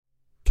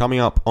Coming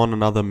up on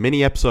another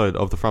mini episode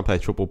of the Front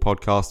Page Football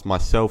Podcast,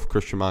 myself,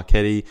 Christian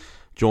Marchetti,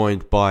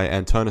 joined by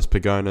Antonis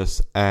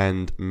Pagonis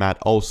and Matt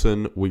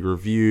Olsen. We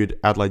reviewed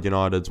Adelaide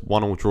United's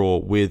 1-1 draw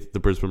with the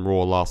Brisbane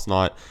Roar last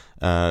night,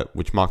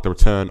 which marked the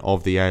return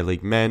of the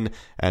A-League men,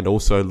 and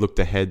also looked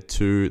ahead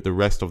to the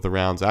rest of the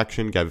round's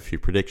action, gave a few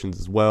predictions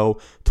as well,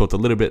 talked a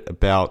little bit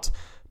about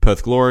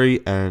Perth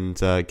Glory and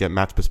get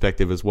Matt's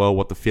perspective as well,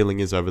 what the feeling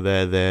is over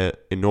there, their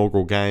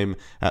inaugural game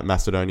at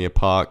Macedonia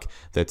Park,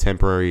 their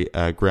temporary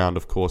ground,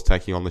 of course,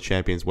 taking on the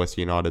champions West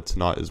United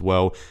tonight as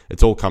well.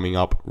 It's all coming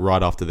up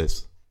right after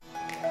this.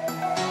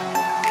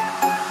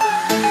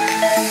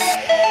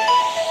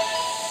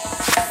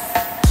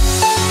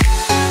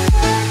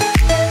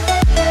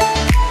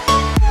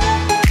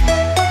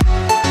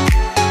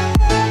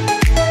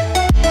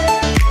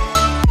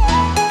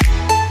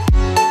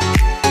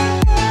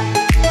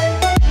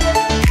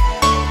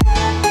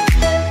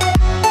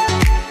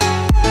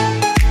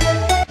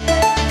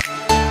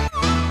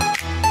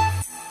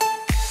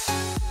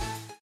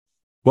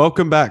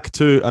 Welcome back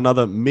to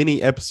another mini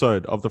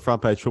episode of the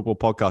Front Page Football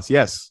Podcast.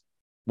 Yes,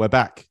 we're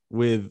back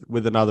with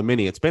another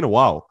mini. It's been a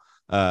while,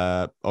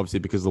 obviously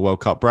because of the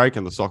World Cup break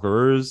and the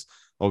Socceroos.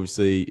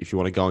 Obviously, if you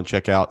want to go and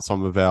check out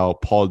some of our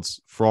pods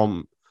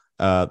from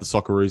the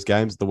Socceroos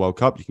games, the World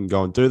Cup, you can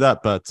go and do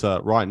that. But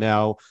right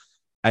now,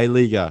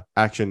 A-Liga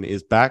action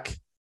is back,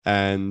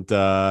 and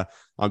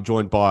I'm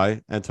joined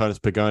by Antonis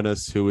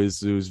Pagonis, who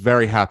is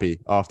very happy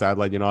after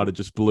Adelaide United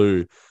just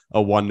blew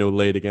a 1-0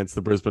 lead against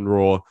the Brisbane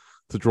Roar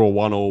to draw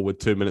 1-1 with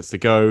 2 minutes to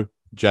go.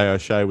 Jay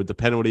O'Shea with the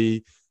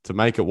penalty to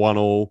make it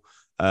 1-1.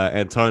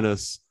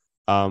 Antonis,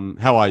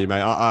 how are you,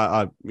 mate?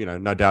 I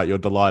no doubt you're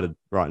delighted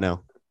right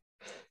now.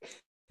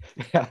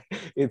 Yeah,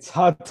 it's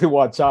hard to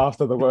watch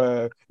after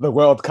the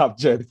World Cup,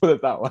 Jed, put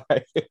it that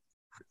way.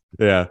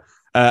 Yeah.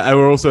 And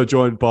we're also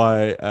joined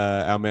by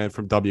our man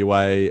from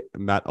WA,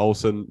 Matt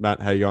Olsen.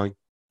 Matt, how you going?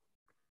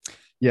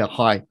 Yeah,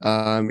 hi.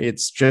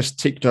 It's just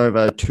ticked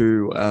over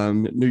to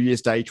New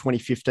Year's Day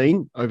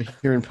 2015 over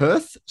here in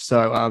Perth.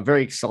 So I'm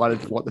very excited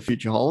for what the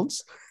future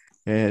holds.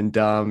 And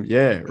I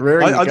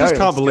just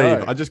can't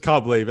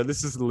believe, and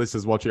this is the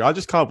listeners watching, I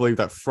just can't believe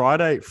that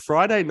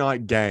Friday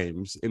night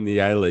games in the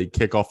A-League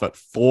kick off at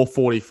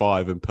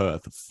 4:45 in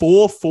Perth.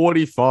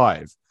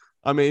 4:45.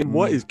 I mean,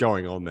 what is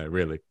going on there,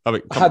 really?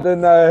 I don't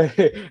know,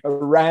 a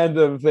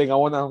random thing.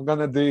 I'm going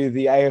to do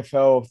the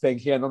AFL thing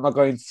here, and I'm not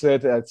going to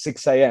insert it at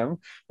 6 a.m.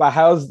 But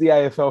how's the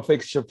AFL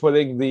fixture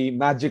putting the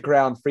Magic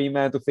Round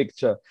Fremantle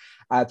fixture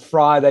at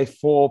Friday,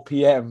 4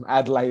 p.m.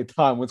 Adelaide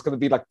time? It's going to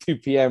be like 2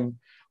 p.m.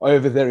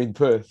 over there in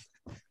Perth.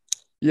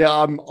 Yeah,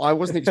 I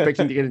wasn't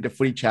expecting to get into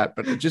footy chat,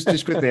 but just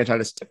quickly,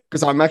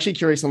 because I'm actually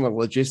curious on the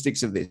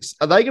logistics of this.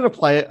 Are they going to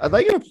play it? Are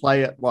they going to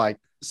play it like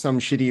some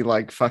shitty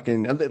like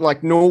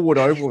Norwood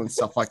Oval and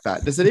stuff like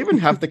that? Does it even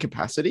have the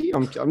capacity?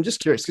 I'm just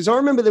curious because I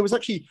remember there was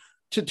actually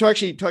to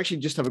actually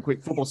just have a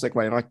quick football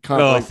segue, and I can't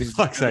believe this.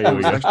 Fuck's sake, here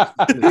we go.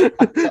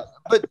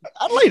 But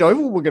Adelaide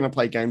Oval were going to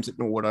play games at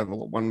Norwood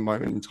Oval at one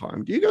moment in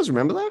time. Do you guys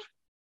remember that?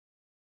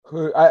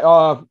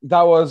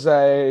 That was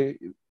a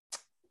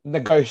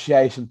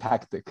negotiation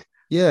tactic.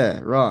 Yeah,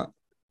 right.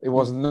 It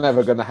was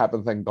never going to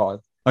happen, thank God.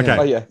 Okay.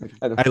 Oh, yeah.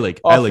 A-League,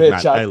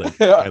 Matt. A-League.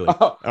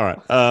 All right.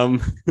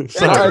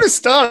 Antonis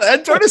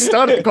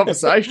started the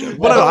conversation.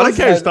 Well, I don't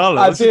care who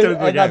started it.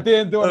 I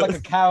didn't do it like a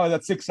coward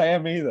at 6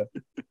 a.m. either.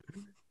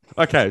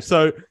 Okay,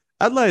 so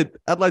Adelaide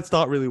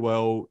start really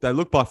well. They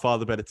look by far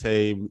the better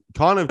team.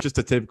 Kind of just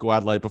a typical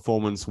Adelaide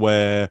performance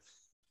where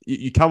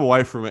you come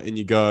away from it and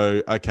you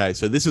go, okay,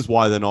 so this is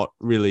why they're not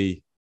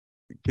really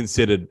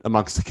considered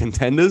amongst the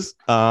contenders,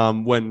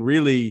 when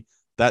really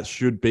that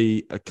should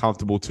be a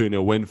comfortable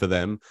 2-0 win for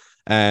them.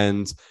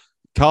 And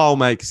Carl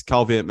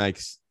Viet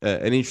makes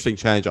an interesting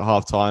change at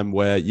halftime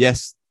where,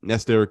 yes,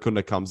 Nestor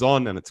Akunda comes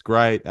on and it's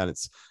great and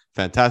it's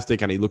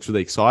fantastic and he looks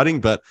really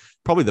exciting, but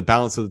probably the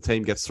balance of the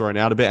team gets thrown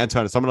out a bit.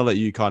 Antonis, I'm going to let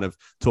you kind of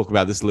talk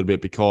about this a little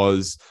bit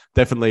because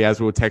definitely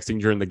as we were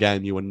texting during the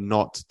game, you were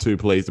not too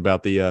pleased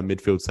about the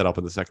midfield setup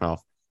in the second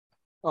half.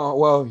 Oh,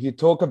 well, you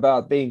talk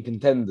about being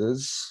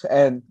contenders,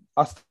 and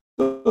I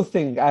still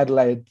think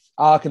Adelaide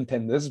are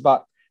contenders,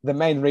 but the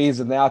main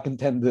reason they are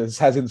contenders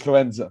has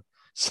influenza.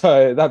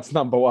 So that's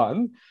number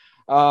one.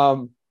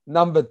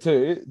 Number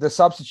two, the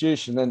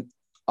substitution. And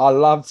I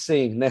loved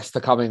seeing Nestor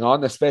coming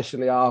on,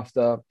 especially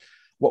after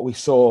what we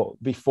saw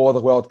before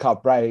the World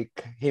Cup break,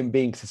 him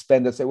being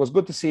suspended. So it was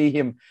good to see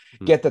him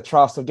get the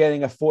trust of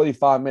getting a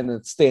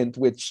 45-minute stint,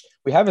 which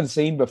we haven't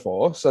seen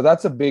before. So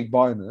that's a big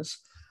bonus.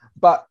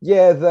 But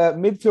yeah, the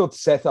midfield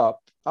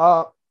setup,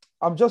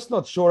 I'm just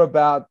not sure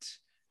about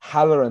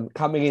Halloran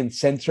coming in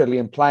centrally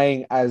and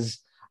playing as,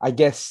 I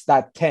guess,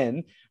 that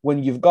 10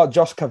 when you've got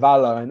Josh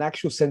Cavallo, an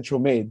actual central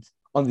mid,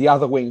 on the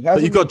other wing.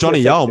 But you've got Johnny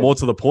Yale, more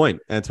to the point,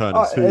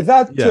 Antonis.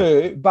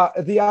 Too.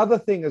 But the other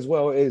thing as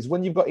well is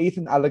when you've got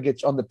Ethan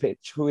Alagic on the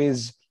pitch, who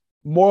is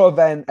more of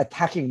an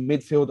attacking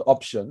midfield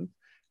option,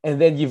 and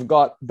then you've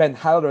got Ben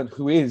Halloran,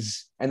 who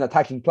is an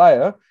attacking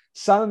player,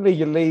 suddenly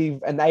you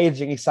leave an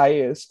aging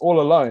Isaias all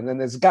alone, and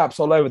there's gaps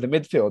all over the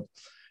midfield.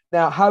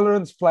 Now,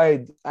 Halloran's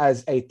played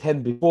as a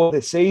 10 before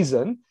this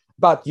season,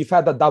 but you've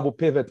had the double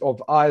pivot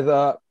of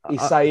either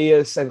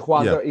Isaias and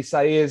Juan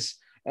Isaias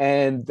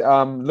and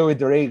Louis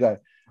Dorigo.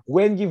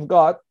 When you've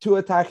got two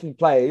attacking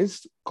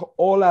players,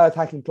 all our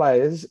attacking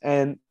players,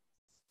 and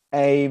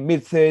a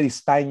mid-30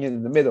 Spaniard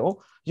in the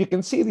middle, you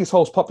can see these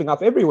holes popping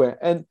up everywhere.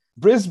 And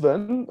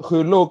Brisbane,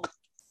 who look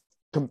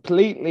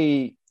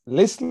completely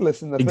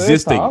listless in the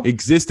first half.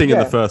 Existing in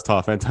the first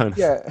half, Antonis.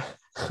 Yeah,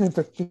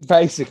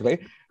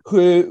 basically,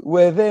 who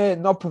were there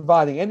not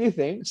providing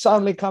anything,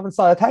 suddenly come and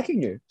start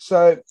attacking you.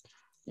 So,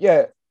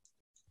 yeah,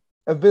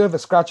 a bit of a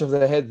scratch of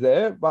the head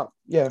there. But,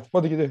 yeah,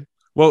 what do you do?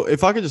 Well,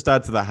 if I could just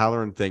add to the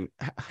Halloran thing,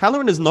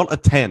 Halloran is not a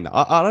 10.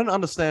 I don't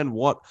understand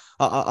what...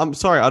 I'm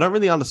sorry, I don't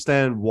really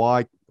understand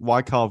why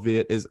Carl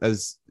Viet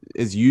is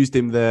used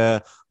him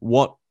there,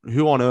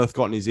 who on earth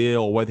got in his ear,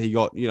 or whether he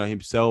got,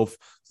 himself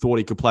thought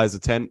he could play as a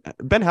 10.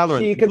 Ben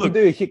Halloran... He can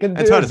do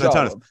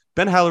Antonis,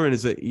 Ben Halloran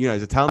is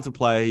he's a talented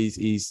player.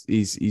 He's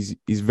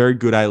a very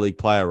good A-League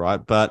player,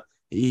 right? But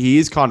he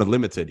is kind of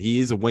limited. He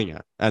is a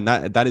winger, and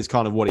that is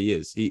kind of what he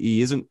is.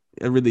 He isn't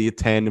really a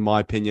 10, in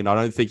my opinion. I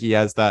don't think he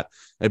has that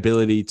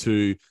ability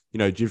to,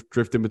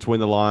 drift in between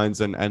the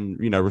lines and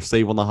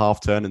receive on the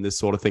half turn and this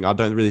sort of thing. I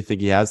don't really think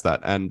he has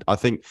that. And I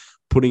think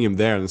putting him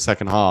there in the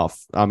second half,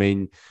 I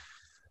mean,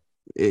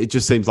 it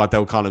just seems like they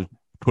were kind of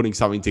putting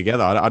something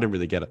together. I didn't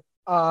really get it.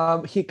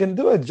 He can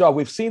do a job.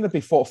 We've seen it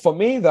before. For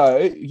me, though,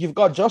 you've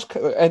got Josh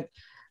and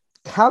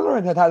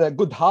Halloran had a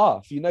good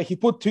half. He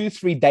put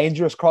 2-3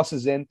 dangerous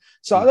crosses in.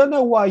 So I don't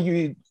know why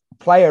you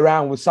play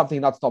around with something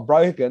that's not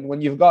broken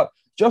when you've got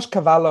Josh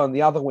Cavallo on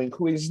the other wing,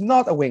 who is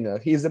not a winger.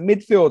 He's a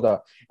midfielder.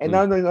 And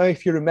I don't know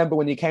if you remember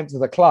when he came to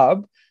the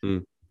club,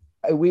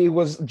 we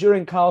was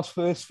during Carl's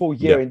first full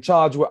year in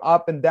charge, we're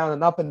up and down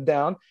and up and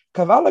down.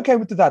 Cavallo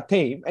came into that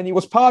team and he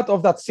was part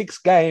of that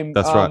 6-game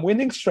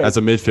winning streak. As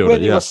a midfielder,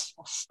 when he was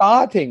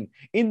starting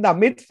in that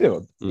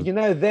midfield.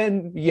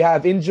 Then you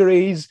have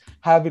injuries,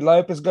 Javi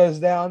Lopez goes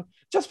down.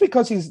 Just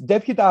because he's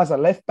deputized as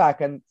a left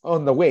back and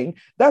on the wing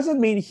doesn't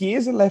mean he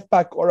is a left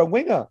back or a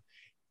winger.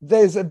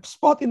 There's a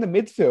spot in the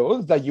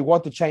midfield that you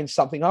want to change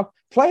something up.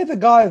 Play the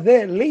guy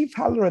there, leave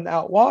Halloran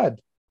out wide.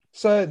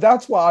 So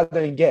that's what I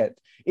don't get.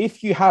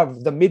 If you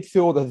have the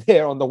midfielder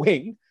there on the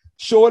wing,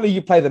 surely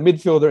you play the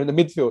midfielder in the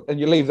midfield and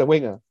you leave the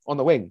winger on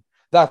the wing.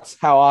 That's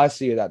how I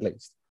see it, at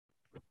least.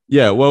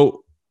 Yeah,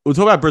 well, we'll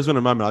talk about Brisbane in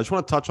a moment. I just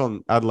want to touch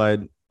on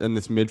Adelaide and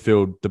this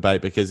midfield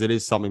debate because it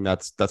is something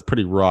that's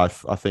pretty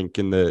rife, I think,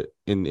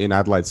 in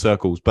Adelaide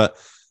circles. But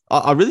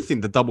I really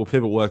think the double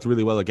pivot worked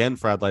really well again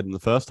for Adelaide in the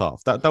first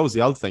half. That was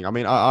the other thing. I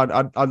mean,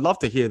 I'd love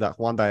to hear that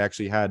one day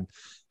actually had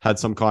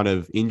some kind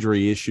of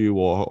injury issue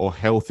or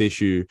health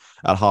issue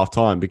at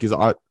halftime, because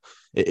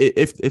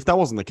if that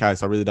wasn't the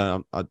case, I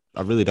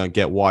really don't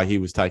get why he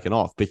was taken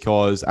off,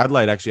 because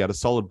Adelaide actually had a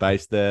solid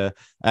base there,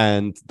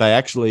 and they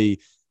actually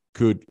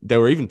there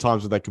were even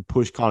times where they could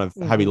push kind of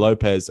Javi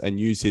Lopez and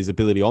use his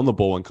ability on the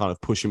ball and kind of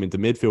push him into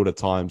midfield at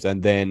times,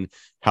 and then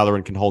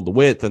Halloran can hold the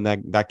width, and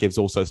that gives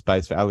also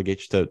space for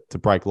Alagic to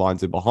break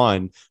lines in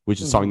behind,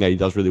 which is something that he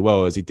does really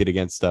well, as he did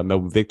against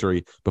Melbourne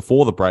Victory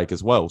before the break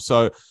as well.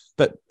 So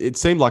that it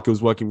seemed like it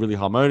was working really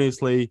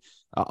harmoniously.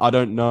 I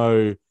don't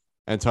know,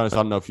 Antonis, I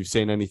don't know if you've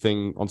seen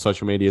anything on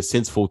social media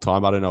since full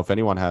time. I don't know if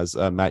anyone has,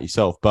 Matt,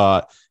 yourself,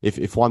 but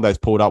if one day's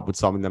pulled up with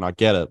something, then I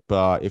get it.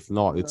 But if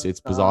not, it's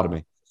bizarre to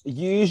me.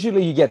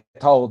 Usually you get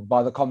told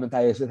by the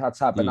commentators that that's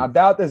happened. I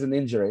doubt there's an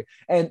injury.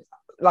 And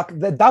like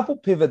the double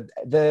pivot,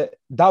 the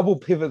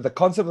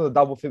concept of the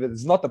double pivot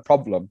is not the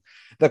problem.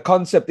 The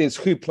concept is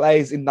who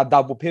plays in that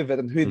double pivot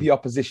and who the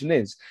opposition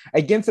is.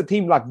 Against a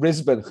team like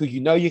Brisbane, who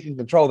you can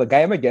control the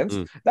game against,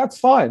 that's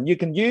fine. You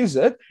can use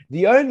it.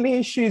 The only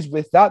issues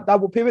with that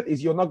double pivot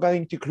is you're not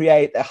going to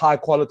create a high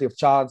quality of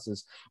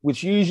chances,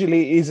 which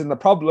usually isn't the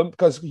problem,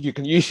 because you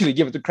can usually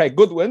give it to Craig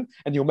Goodwin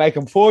and you'll make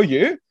them for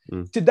you.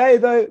 Today,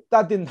 though,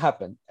 that didn't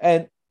happen.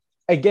 And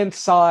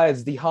against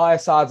sides, the higher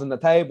sides on the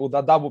table,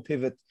 that double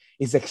pivot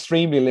is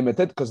extremely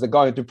limited because they're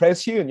going to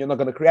press you and you're not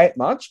going to create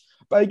much.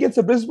 But against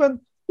a Brisbane,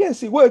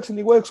 yes, it works, and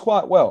it works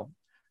quite well.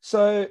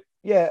 So,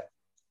 yeah,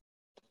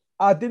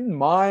 I didn't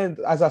mind,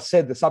 as I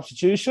said, the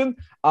substitution.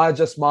 I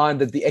just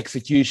minded the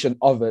execution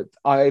of it.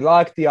 I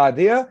liked the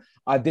idea.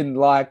 I didn't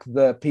like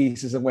the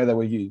pieces and where they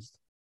were used.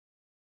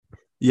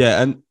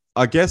 Yeah, and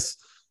I guess,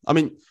 I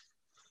mean,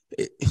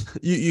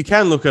 you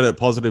can look at it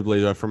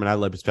positively, though, from an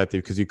Adelaide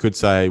perspective, because you could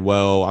say,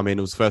 well, I mean,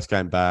 it was first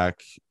game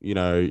back,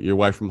 you're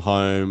away from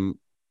home,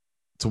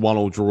 to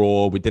 1-1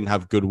 draw. We didn't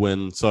have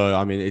Goodwin, so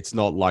I mean, it's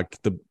not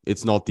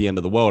the end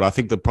of the world. I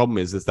think the problem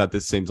is that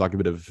this seems like a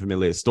bit of a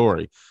familiar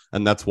story,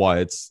 and that's why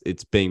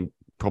it's being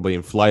probably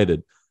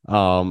inflated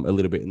a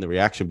little bit in the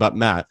reaction. But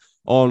Matt,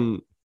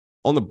 on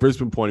the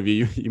Brisbane point of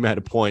view, you made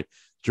a point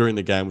during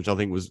the game, which I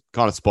think was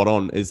kind of spot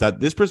on, is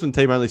that this Brisbane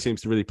team only seems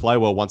to really play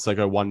well once they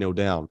go 1-0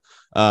 down,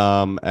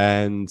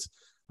 and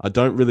I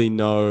don't really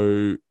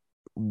know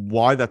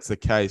why that's the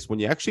case when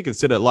you actually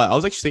consider, like, I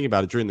was actually thinking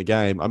about it during the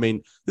game. I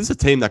mean, this is a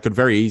team that could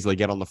very easily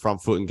get on the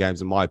front foot in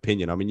games, in my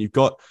opinion. I mean, you've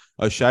got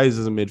O'Shea's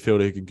as a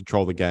midfielder who can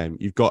control the game.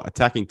 You've got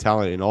attacking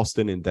talent in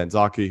Austin and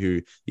Danzaki,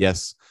 who,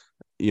 yes,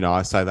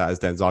 I say that as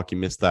Danzaki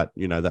missed that,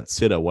 that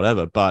sitter,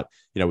 whatever. But,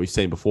 we've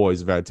seen before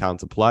he's a very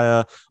talented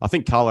player. I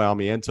think Carlo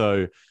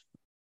Armiento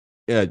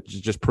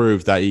just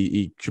proved that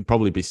he should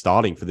probably be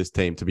starting for this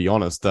team, to be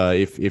honest,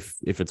 if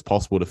it's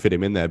possible to fit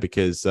him in there,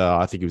 because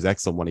I think he was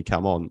excellent when he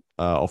came on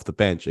off the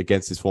bench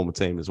against his former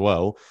team as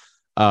well.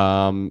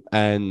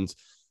 And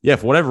yeah,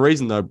 for whatever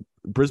reason, though,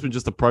 Brisbane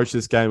just approached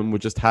this game and were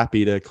just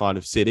happy to kind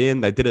of sit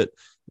in. They did it.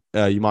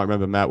 You might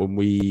remember, Matt, when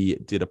we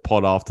did a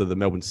pod after the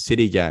Melbourne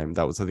City game.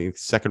 That was, I think, the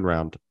second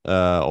round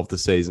of the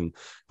season,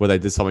 where they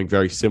did something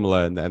very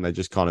similar, and they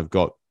just kind of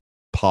got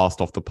passed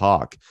off the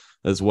park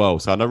as well.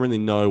 So I don't really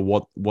know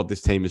what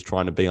this team is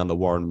trying to be under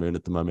Warren Moon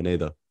at the moment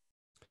either.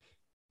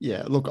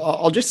 Yeah, look,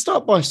 I'll just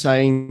start by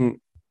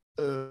saying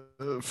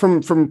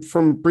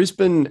from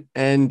Brisbane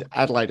and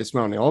Adelaide as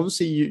well. Now,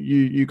 obviously,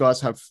 you guys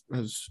have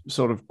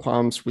sort of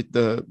qualms with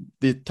the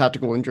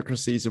tactical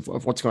intricacies of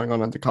what's going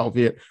on under Carl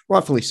Viet,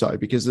 rightfully so,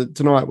 because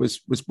tonight was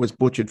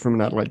butchered from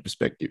an Adelaide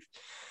perspective.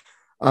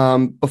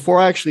 Before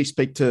I actually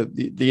speak to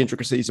the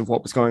intricacies of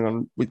what was going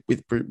on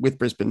with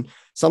Brisbane,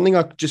 something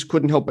I just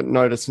couldn't help but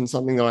notice, and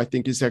something that I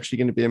think is actually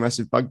going to be a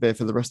massive bugbear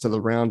for the rest of the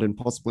round and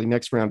possibly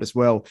next round as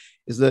well,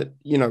 is that,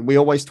 we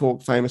always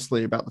talk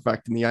famously about the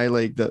fact in the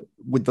A-League that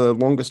with the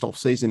longest off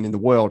season in the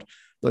world,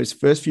 those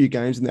first few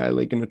games in the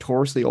A-League are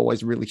notoriously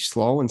always really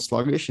slow and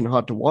sluggish and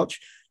hard to watch.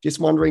 Just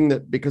wondering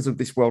that because of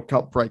this World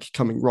Cup break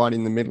coming right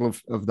in the middle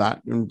of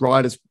that, and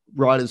right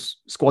as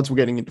squads were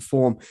getting into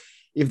form,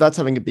 if that's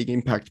having a big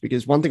impact,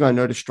 because one thing I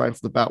noticed straight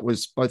off the bat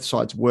was both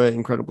sides were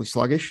incredibly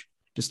sluggish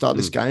to start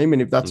this game.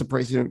 And if that's a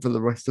precedent for the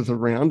rest of the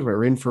round,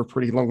 we're in for a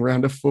pretty long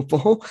round of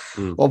football.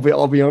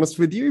 I'll be honest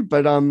with you.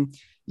 But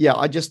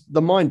yeah,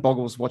 the mind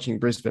boggles watching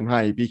Brisbane,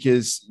 hey,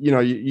 because,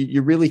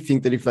 you really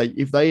think that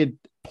if they had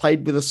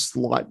played with a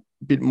slight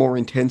bit more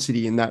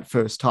intensity in that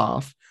first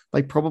half,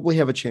 they probably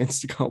have a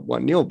chance to go up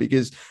 1-0,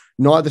 because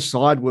neither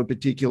side were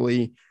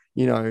particularly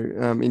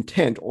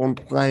intent on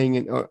playing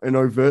an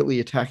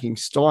overtly attacking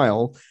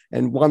style,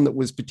 and one that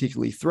was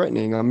particularly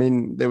threatening. I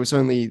mean, there was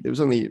only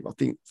I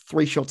think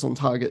 3 shots on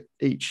target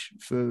each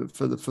for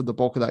the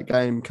bulk of that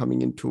game,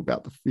 coming into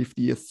about the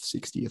 50th,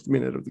 60th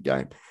minute of the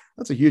game.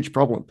 That's a huge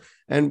problem.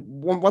 And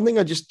one thing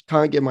I just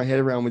can't get my head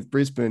around with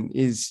Brisbane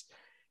is,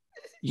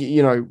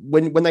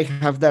 when they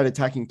have that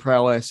attacking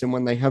prowess and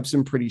when they have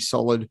some pretty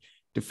solid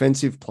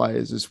defensive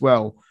players as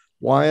well,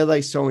 why are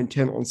they so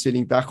intent on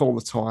sitting back all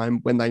the time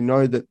when they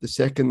know that the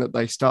second that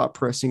they start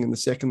pressing and the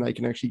second they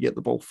can actually get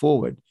the ball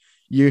forward,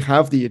 you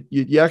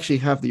actually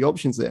have the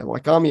options there?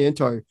 Like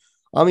Armiento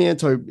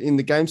in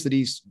the games that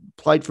he's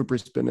played for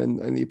Brisbane,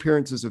 and the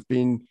appearances have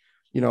been,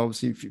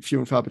 obviously few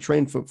and far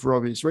between for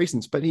obvious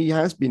reasons, but he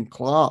has been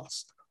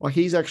class. Like,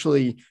 he's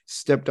actually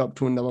stepped up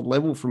to another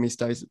level from his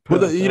days at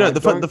Perth. Well,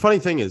 the funny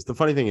thing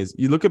is,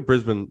 you look at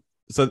Brisbane.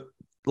 So,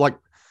 like,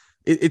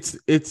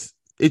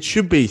 it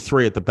should be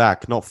 3 at the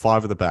back, not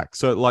 5 at the back.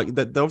 So, like,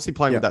 they're obviously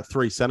playing with that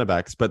 3 centre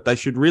backs, but they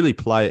should really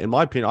play. In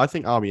my opinion, I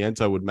think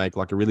Armiento would make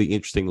like a really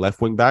interesting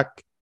left wing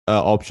back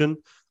option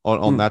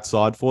on that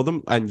side for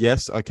them. And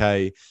yes,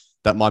 okay,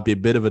 that might be a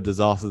bit of a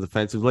disaster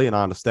defensively, and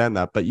I understand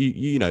that. But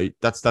you know,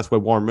 that's where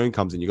Warren Moon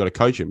comes in. You got to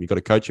coach him. You got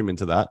to coach him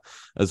into that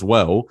as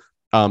well.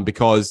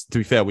 Because to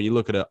be fair, when you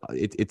look at it,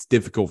 it's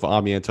difficult for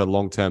Armiento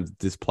long term to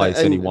displace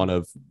any one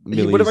of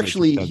He would have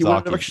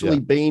actually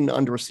been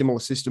under a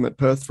similar system at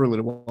Perth for a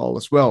little while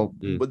as well.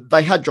 But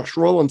they had Josh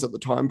Rawlins at the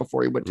time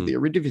before he went to the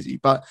Eredivisie,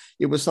 but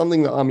it was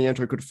something that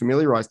Armiento could have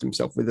familiarized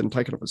himself with and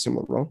taken up a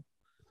similar role.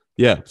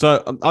 Yeah.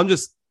 So I'm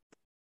just,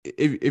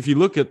 if you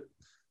look at,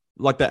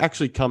 like, they're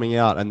actually coming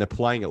out and they're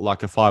playing it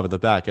like a 5 at the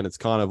back, and it's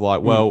kind of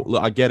like, well,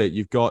 look, I get it.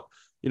 You've got,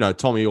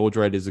 Tommy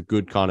Aldred is a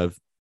good kind of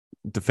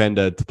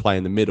defender to play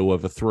in the middle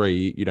of a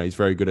 3. He's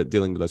very good at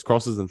dealing with those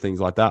crosses and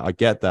things like that. I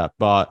get that.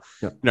 But,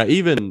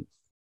 even,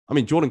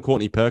 Jordan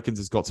Courtney Perkins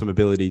has got some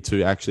ability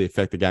to actually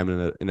affect the game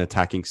in an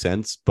attacking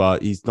sense,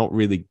 but he's not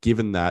really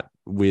given that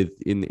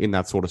in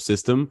that sort of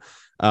system.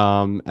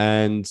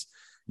 And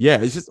yeah,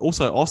 it's just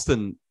also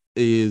Austin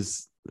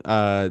is,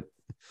 I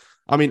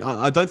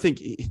don't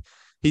think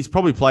he's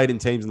probably played in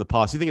teams in the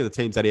past. You think of the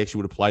teams that he actually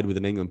would have played with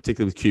in England,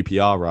 particularly with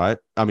QPR, right?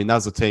 That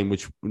was a team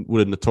which would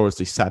have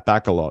notoriously sat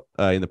back a lot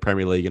in the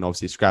Premier League, and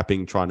obviously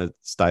scrapping, trying to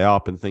stay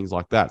up and things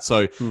like that.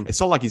 So it's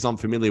not like he's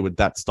unfamiliar with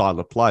that style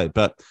of play,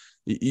 but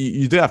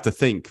you do have to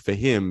think for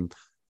him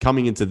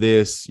coming into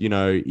this,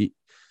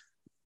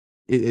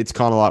 it's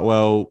kind of like,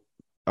 well,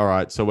 all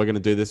right, so we're going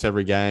to do this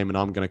every game and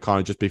I'm going to kind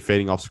of just be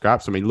feeding off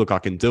scraps. Look, I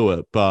can do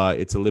it, but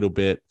it's a little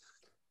bit,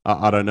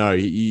 I don't know.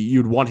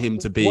 You'd want him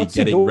to be What's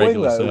he getting doing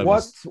regular though?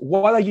 service.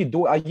 What are you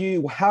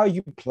doing? How are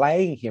you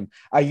playing him?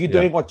 Are you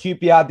doing what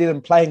QPR did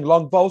and playing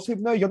long balls with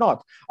him? No, you're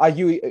not. Are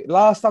you?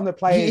 Last time they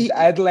played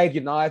Adelaide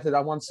United,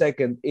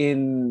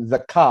 in the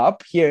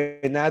cup here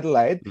in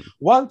Adelaide,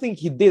 one thing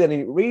he did, and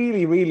it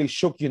really, really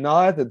shook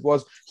United,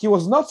 was he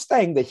was not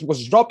staying there. He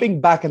was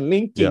dropping back and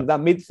linking the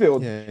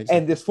midfield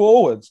and his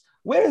forwards.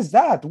 Where is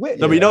that?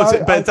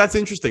 No, but that's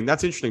interesting.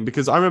 That's interesting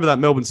because I remember that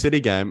Melbourne City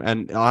game,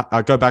 and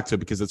I go back to it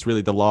because it's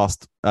really the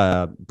last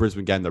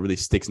Brisbane game that really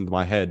sticks into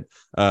my head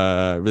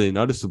really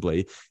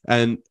noticeably.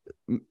 And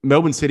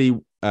Melbourne City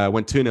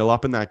went 2-0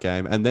 up in that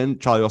game, and then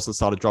Charlie Austin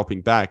started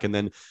dropping back. And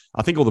then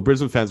I think all the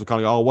Brisbane fans were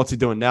kind of, oh, what's he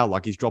doing now?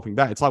 Like, he's dropping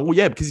back. It's like, well,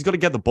 yeah, because he's got to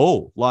get the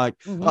ball. Like,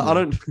 I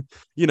don't,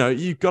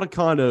 you've got to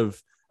kind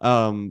of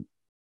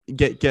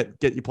get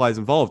your players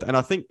involved. And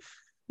I think,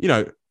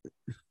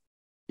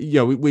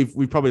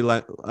 we've probably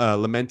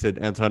lamented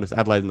Antonis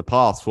Adelaide in the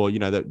past for,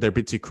 they're a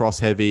bit too cross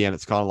heavy, and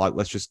it's kind of like,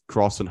 let's just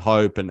cross and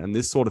hope and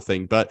this sort of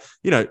thing. But,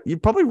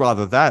 you'd probably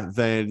rather that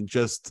than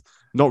just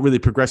not really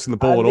progressing the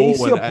ball at all. At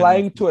least you're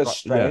playing to a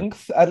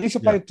strength. At least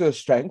you're playing to a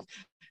strength.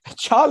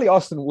 Charlie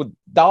Austin would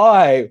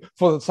die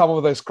for some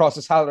of those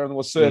crosses Halloran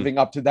was serving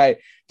up today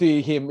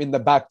to him in the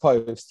back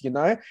post,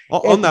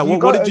 On that,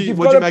 what did you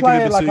make of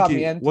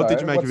Ibasuki? What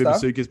did you make of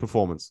Ibasuki's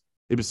performance?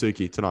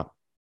 Ibasuki tonight?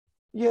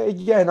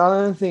 Yeah, and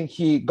I don't think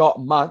he got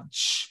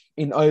much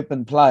in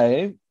open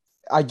play.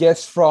 I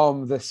guess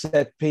from the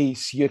set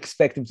piece, you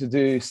expect him to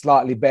do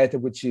slightly better,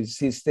 which is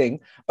his thing.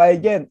 But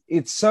again,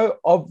 it's so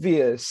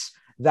obvious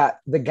that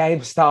the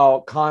game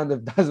style kind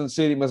of doesn't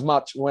suit him as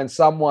much when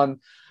someone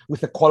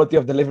with the quality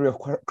of delivery of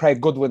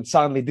Craig Goodwin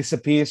suddenly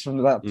disappears from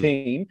that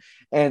team,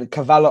 and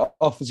Cavallo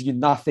offers you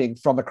nothing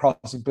from a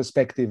crossing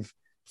perspective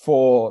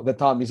for the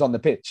time he's on the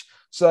pitch.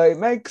 So it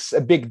makes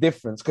a big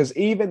difference, because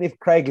even if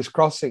Craig is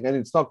crossing and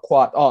it's not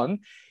quite on,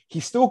 he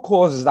still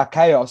causes that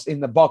chaos in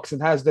the box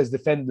and has those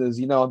defenders,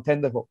 on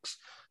tenterhooks.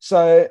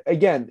 So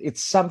again,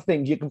 it's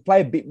something you can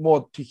play a bit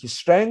more to his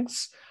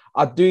strengths.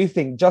 I do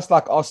think, just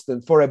like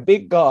Austin, for a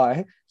big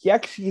guy,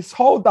 his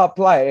hold-up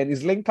play and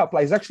his link-up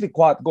play is actually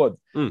quite good.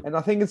 And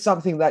I think it's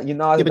something that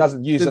United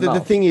doesn't use enough.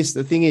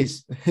 The thing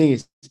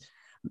is,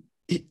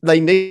 they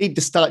need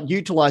to start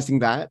utilizing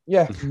that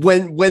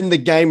when the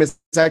game is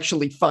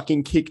actually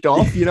fucking kicked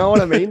off. You know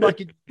what I mean?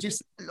 Like,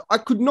 I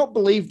could not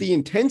believe the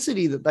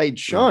intensity that they'd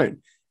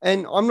shown.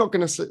 And I'm not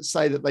going to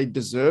say that they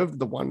deserved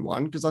the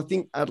 1-1, because I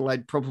think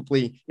Adelaide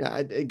probably,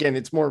 again,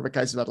 it's more of a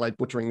case of Adelaide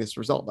butchering this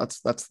result. That's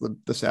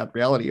the sad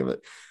reality of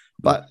it.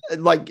 But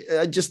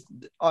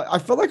I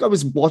felt like I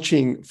was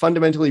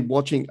fundamentally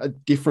watching a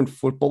different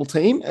football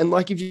team. And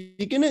like, if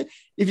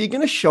you're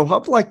gonna show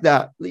up like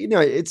that,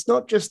 it's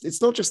not just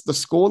the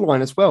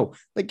scoreline as well.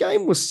 The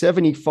game was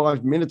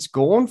 75 minutes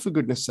gone, for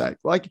goodness sake.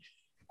 Like,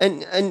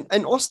 and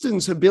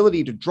Austin's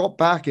ability to drop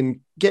back and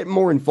get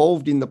more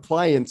involved in the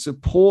play and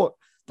support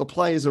the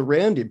players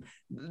around him,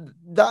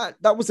 that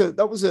was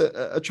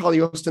a Charlie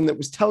Austin that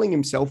was telling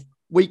himself,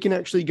 we can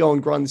actually go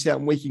and grind this out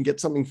and we can get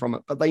something from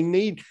it. But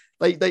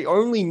they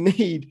only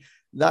need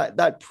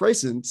that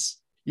presence,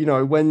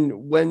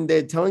 when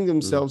they're telling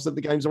themselves that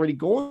the game's already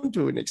gone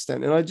to an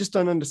extent. And I just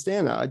don't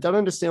understand that. I don't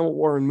understand what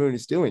Warren Moon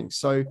is doing.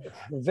 So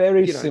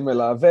very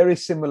similar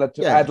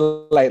to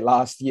Adelaide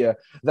last year,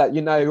 that,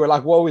 you were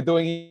like, what are we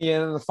doing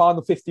here? And the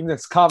final 15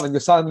 minutes come and you're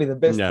suddenly the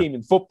best team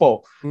in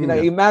football.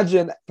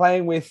 Imagine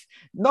playing with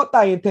not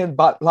that intent,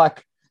 but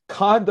like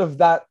kind of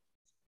that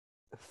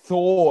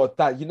thought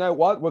that,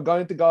 we're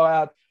going to go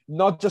out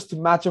not just to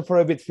match them for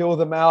a bit, fill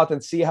them out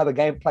and see how the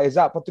game plays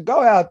out, but to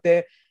go out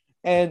there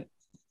and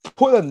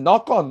put a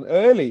knock on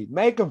early,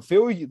 make them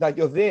feel that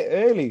you're there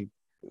early,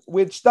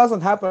 which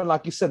doesn't happen,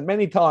 like you said,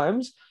 many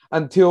times,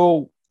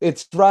 until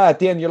it's right at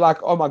the end. You're like,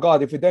 oh my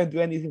God, if we don't do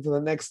anything for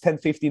the next 10,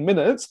 15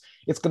 minutes,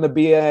 it's going to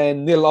be a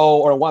 0-0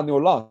 or a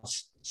 1-0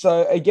 loss.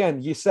 So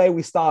again, you say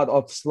we start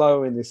off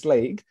slow in this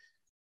league.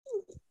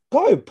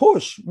 Go,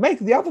 push, make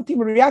the other team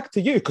react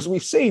to you, because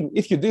we've seen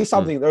if you do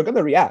something, they're going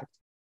to react.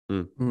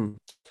 Can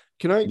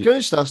I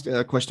just ask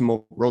a question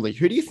more broadly?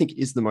 Who do you think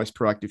is the most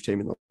proactive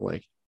team in the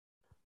league?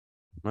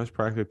 Most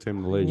proactive team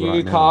in the league.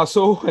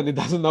 Newcastle, right now. And it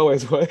doesn't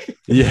always work.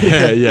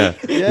 Yeah.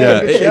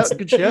 It's a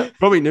good shout.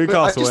 Probably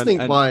Newcastle.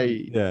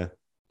 The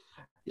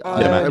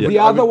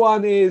other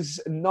one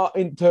is not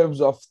in terms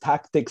of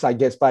tactics, I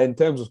guess, but in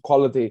terms of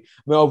quality,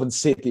 Melbourne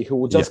City, who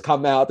will just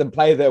come out and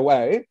play their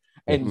way.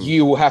 And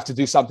you will have to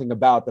do something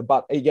about it.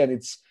 But again,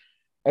 it's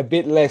a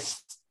bit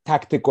less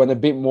tactical and a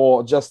bit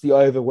more just the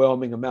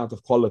overwhelming amount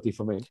of quality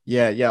for me.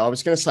 Yeah. I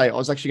was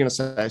actually going to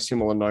say a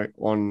similar note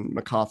on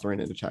MacArthur in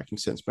an attacking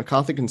sense.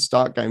 MacArthur can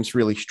start games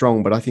really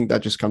strong, but I think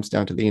that just comes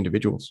down to the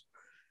individuals.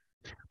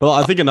 Well,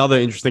 I think another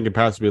interesting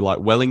comparison would be like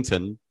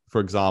Wellington,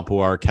 for example,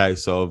 are a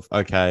case of,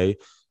 okay,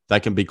 they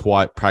can be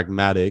quite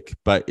pragmatic,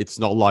 but it's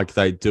not like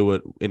they do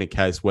it in a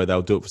case where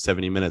they'll do it for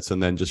 70 minutes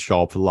and then just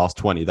show up for the last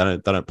 20. They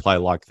don't play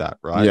like that,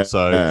 right?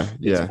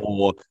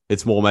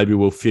 It's more maybe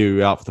we'll few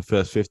you out for the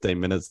first 15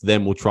 minutes,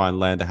 then we'll try and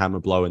land a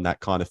hammer blow in that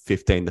kind of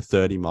 15 to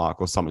 30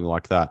 mark or something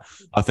like that.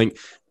 I think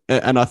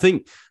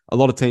a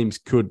lot of teams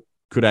could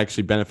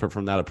actually benefit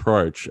from that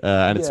approach,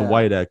 and it's a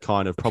way to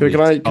kind of probably.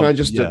 Can I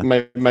just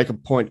make a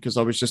point, because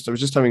I was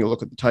just having a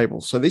look at the table.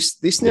 So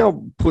this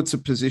now puts a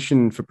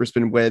position for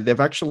Brisbane where they've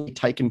actually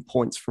taken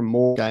points from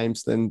more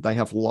games than they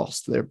have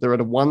lost. They're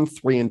at a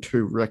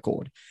 1-3-2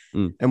 record,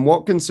 and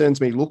what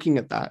concerns me looking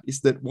at that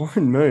is that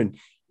Warren Moon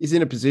is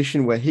in a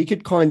position where he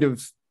could kind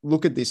of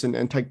look at this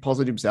and take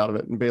positives out of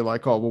it and be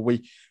like, oh, well,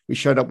 we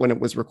showed up when it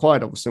was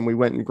required of us and we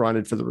went and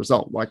grinded for the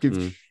result. Like,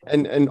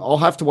 and I'll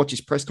have to watch his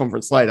press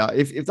conference later.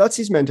 If that's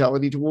his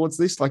mentality towards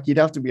this, like, you'd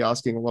have to be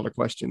asking a lot of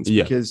questions,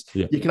 because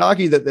you can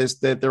argue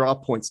that there are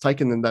points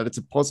taken and that it's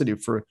a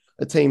positive for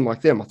a team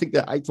like them. I think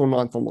they're 8th or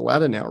 9th on the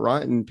ladder now,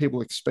 right? And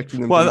people expecting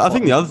them. Well, I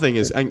think the other thing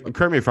is, and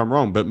correct me if I'm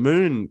wrong, but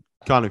Moon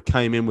kind of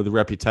came in with a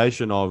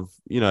reputation of,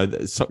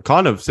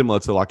 kind of similar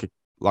to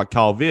like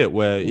Carl Viet,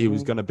 where he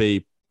was going to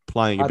be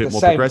playing a bit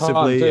more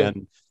progressively,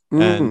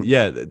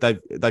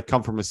 they've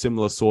come from a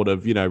similar sort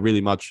of,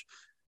 really much,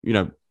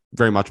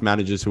 very much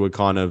managers who are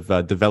kind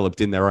of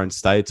developed in their own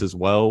states as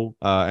well,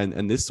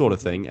 and this sort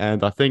of thing.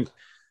 And I think,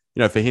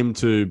 for him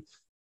to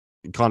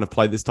kind of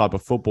play this type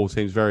of football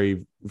seems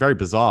very, very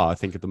bizarre, I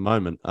think, at the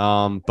moment.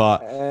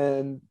 But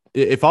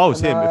if I was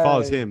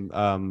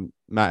him,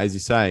 Matt, as you're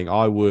saying,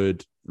 I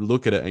would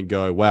look at it and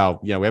go, wow,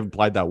 we haven't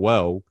played that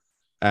well,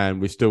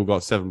 and we've still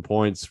got 7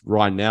 points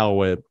right now.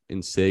 We're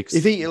in 6.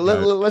 If he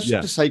let's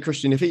just say,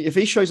 Christian, if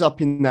he shows up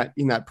in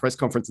that press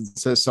conference and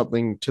says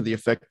something to the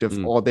effect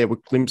of, "Oh, there were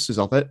glimpses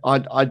of it,"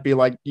 I'd be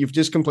like, "You've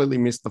just completely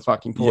missed the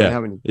fucking point,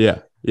 haven't you?"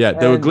 Yeah.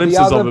 There were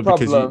glimpses of it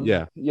because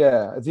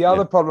the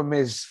other problem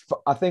is,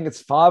 I think it's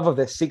 5 of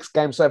their 6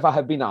 games so far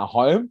have been at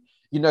home.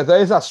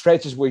 Those are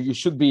stretches where you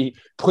should be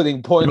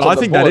putting points. But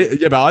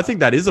I think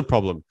that is a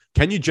problem.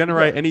 Can you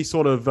generate any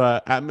sort of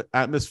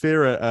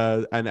atmosphere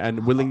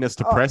and willingness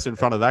to press in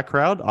front of that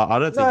crowd? I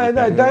don't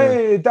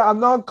think.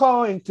 I'm not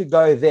going to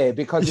go there,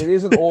 because it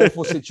is an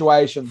awful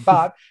situation.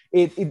 But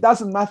it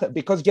doesn't matter,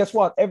 because guess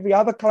what? Every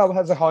other club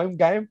has a home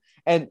game,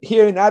 and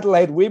here in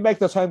Adelaide, we make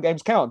those home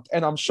games count.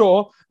 And I'm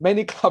sure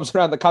many clubs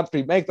around the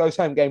country make those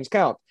home games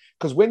count,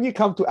 because when you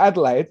come to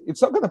Adelaide,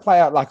 it's not going to play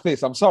out like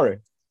this. I'm sorry.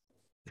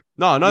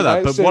 No, I know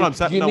that. But so what I'm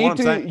saying, you need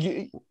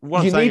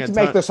to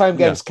make those home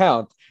games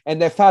count. And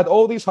they've had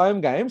all these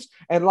home games.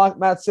 And like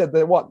Matt said,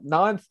 they're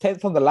 9th,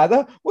 10th on the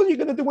ladder. What are you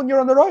going to do when you're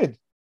on the road?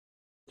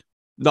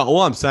 No,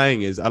 all I'm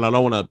saying is, and I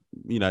don't want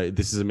to,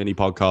 this is a mini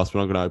podcast,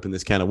 we're not going to open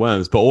this can of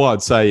worms, but all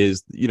I'd say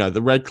is,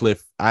 the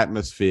Redcliffe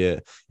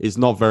atmosphere is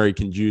not very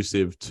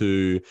conducive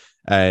to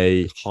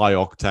a high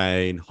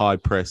octane, high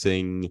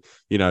pressing,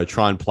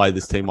 try and play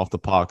this team off the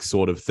park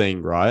sort of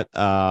thing, right?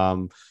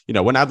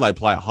 When Adelaide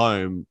play at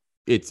home,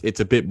 it's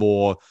a bit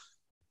more,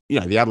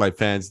 the Adelaide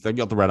fans, they've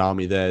got the Red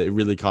Army there. It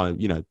really kind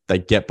of, they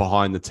get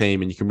behind the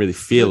team and you can really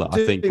feel it,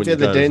 I think, when you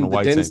go to an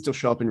away team. The Den's still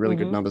show up in really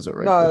good numbers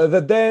already. No, the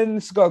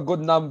Den's got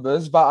good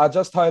numbers, but I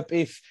just hope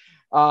if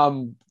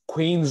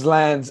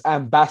Queensland's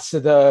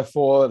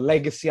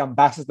legacy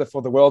ambassador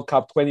for the World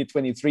Cup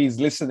 2023 is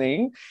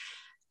listening,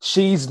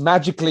 she's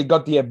magically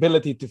got the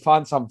ability to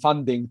find some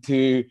funding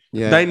to.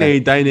 They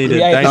need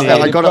it.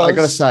 I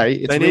gotta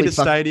say, they need a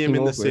stadium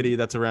in the city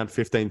that's around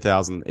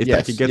 15,000. If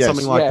they could get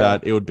something like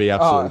that, it would be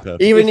absolutely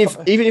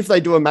perfect. Even if they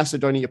do a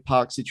Macedonia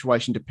Park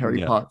situation to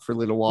Perry Park for a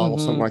little while or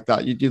something like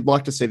that, you'd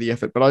like to see the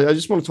effort. But I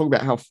just want to talk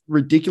about how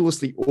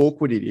ridiculously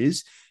awkward it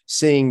is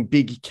seeing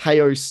big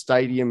Kayo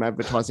Stadium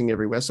advertising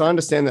everywhere. So I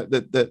understand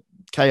that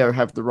Kayo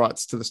have the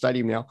rights to the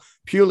stadium now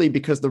purely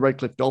because the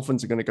Redcliffe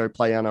Dolphins are going to go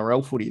play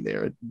NRL footy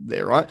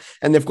there, right?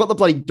 And they've got the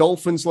bloody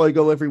Dolphins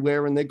logo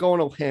everywhere and they're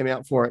going all ham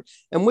out for it.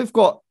 And we've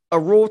got a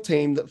Raw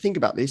team that, think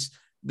about this,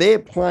 they're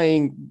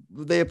playing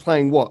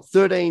what,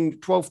 12,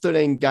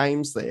 13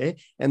 games there,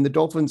 and the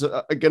Dolphins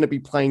are going to be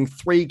playing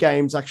 3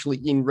 games actually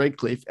in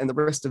Redcliffe and the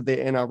rest of their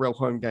NRL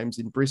home games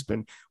in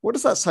Brisbane. What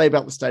does that say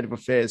about the state of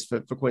affairs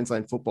for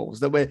Queensland football? Is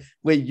that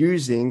we're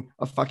using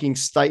a fucking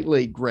state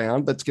league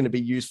ground that's going to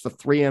be used for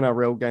 3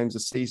 NRL games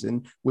a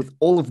season with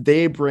all of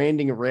their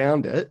branding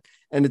around it,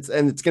 and it's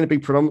going to be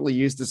predominantly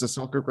used as a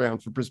soccer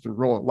ground for Brisbane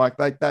Roar. Like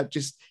that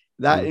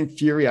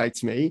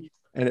infuriates me.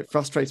 And it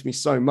frustrates me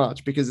so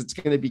much because it's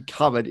going to be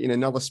covered in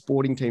another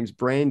sporting team's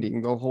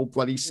branding the whole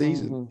bloody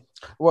season.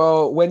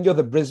 Well, when you're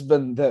the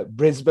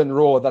Brisbane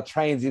Roar that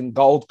trains in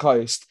Gold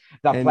Coast,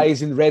 that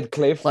plays in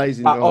Redcliffe,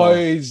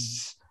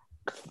 owes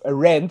a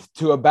rent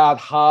to about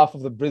half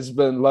of the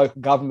Brisbane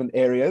local government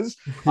areas,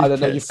 I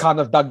don't know, you've kind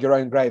of dug your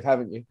own grave,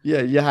 haven't you?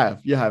 Yeah, you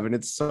have. And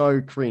it's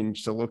so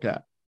cringe to look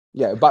at.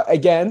 Yeah, but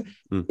again,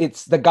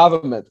 it's the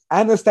government.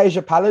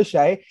 Anastasia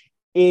Palaszczuk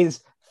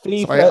is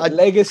FIFA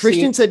legacy.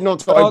 Christian said not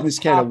to open this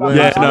can of worms.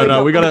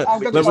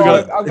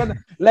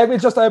 Let me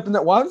just open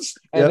it once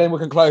and then we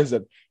can close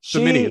it.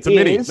 It's a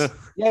mini.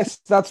 Yes,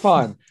 that's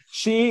fine.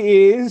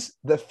 She is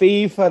the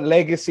FIFA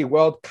Legacy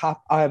World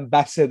Cup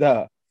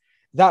ambassador.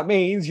 That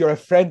means you're a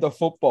friend of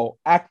football.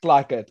 Act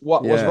like it.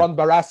 Was Ron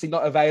Barassi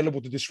not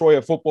available to destroy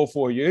a football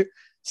for you?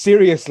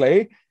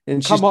 Seriously.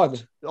 And come on.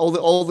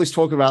 All this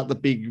talk about the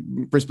big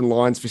Brisbane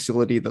Lions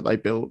facility that they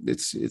built,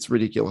 it's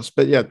ridiculous.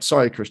 But yeah,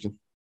 sorry, Christian.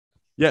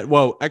 Yeah,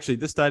 well, actually,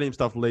 this stadium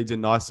stuff leads in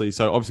nicely.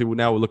 So obviously,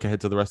 we'll look ahead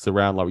to the rest of the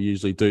round like we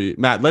usually do.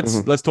 Matt,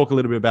 let's talk a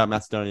little bit about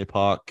Macedonia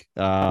Park.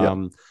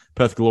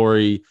 Perth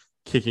Glory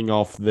kicking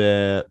off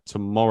there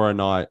tomorrow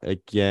night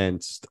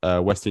against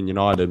Western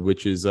United,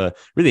 which is a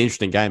really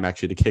interesting game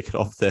actually to kick it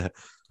off there.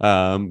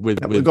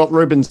 We've got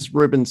Ruben's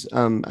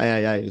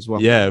AAA as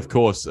well. Yeah, of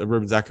course,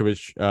 Ruben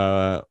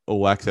Zakovic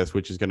all access,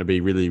 which is going to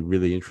be really,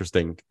 really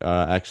interesting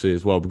actually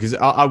as well. Because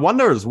I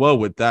wonder as well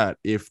with that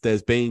if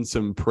there's been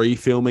some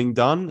pre-filming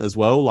done as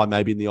well, like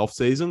maybe in the off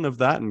season of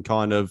that, and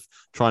kind of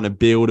trying to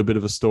build a bit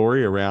of a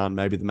story around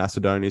maybe the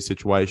Macedonia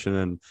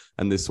situation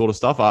and this sort of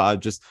stuff. I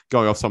just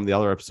going off some of the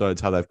other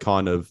episodes, how they've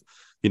kind of,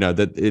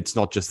 that it's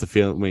not just the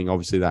filming,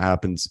 obviously, that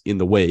happens in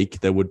the week.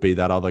 There would be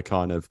that other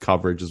kind of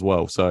coverage as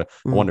well. So I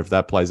wonder if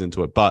that plays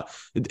into it. But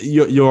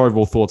your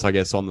overall thoughts, I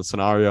guess, on the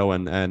scenario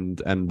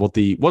and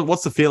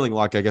what's the feeling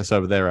like, I guess,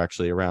 over there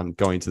actually around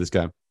going into this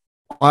game?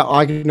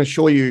 I can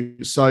assure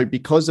you, so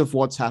because of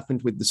what's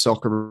happened with the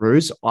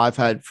Socceroos, I've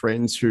had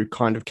friends who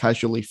kind of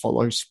casually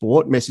follow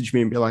sport message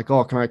me and be like,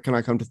 oh, can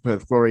I come to the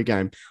Perth Glory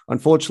game?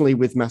 Unfortunately,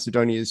 with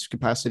Macedonia's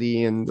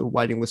capacity and the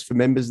waiting list for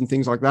members and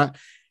things like that,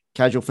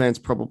 casual fans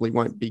probably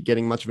won't be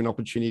getting much of an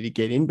opportunity to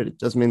get in, but it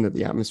does mean that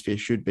the atmosphere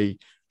should be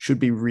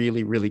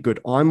really, really good.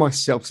 I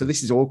myself, so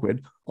this is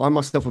awkward. I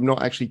myself am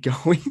not actually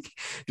going,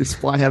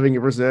 despite having a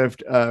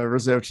reserved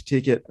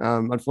ticket.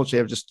 Unfortunately,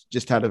 I've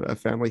just had a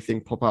family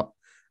thing pop up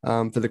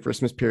for the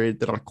Christmas period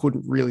that I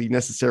couldn't really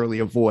necessarily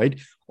avoid.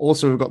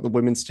 Also, we've got the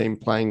women's team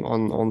playing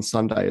on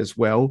Sunday as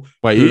well.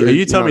 Wait, are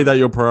you telling me that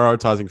you're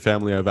prioritizing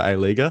family over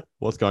A-Liga?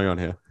 What's going on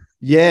here?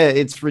 Yeah,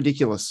 it's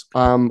ridiculous.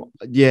 I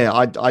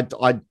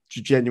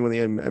genuinely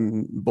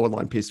am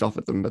borderline pissed off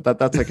at them, but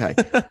that's okay.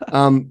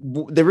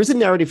 There is a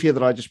narrative here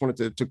that I just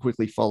wanted to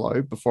quickly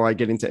follow before I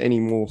get into any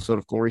more sort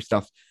of glory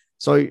stuff.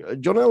 So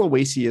John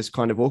Aloisi has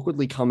kind of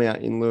awkwardly come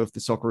out in lieu of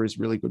the Socceroos'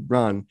 really good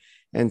run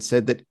and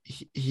said that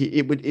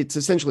it's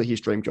essentially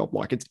his dream job.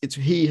 Like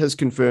he has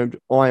confirmed,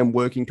 I am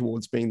working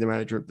towards being the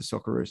manager of the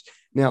Socceroos.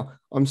 Now,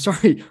 I'm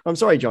sorry,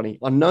 Johnny.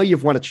 I know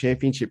you've won a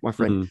championship, my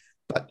friend,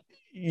 but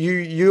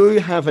you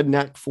have a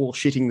knack for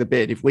shitting the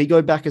bed. If we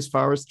go back as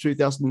far as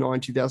 2009,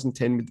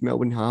 2010 with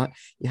Melbourne Heart,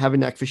 you have a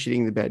knack for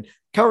shitting the bed.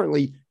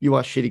 Currently, you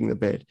are shitting the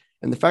bed.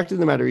 And the fact of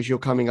the matter is you're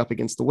coming up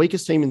against the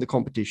weakest team in the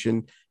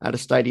competition at a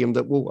stadium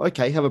that will,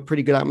 have a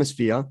pretty good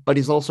atmosphere, but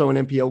is also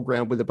an NPL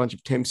ground with a bunch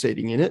of temp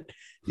seating in it.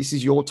 This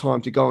is your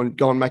time to go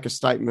and make a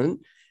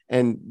statement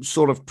and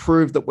sort of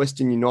prove that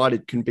Western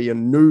United can be a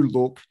new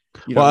look.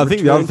 I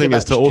think the other thing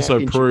is to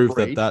also prove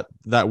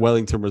that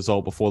Wellington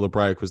result before the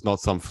break was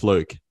not some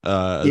fluke.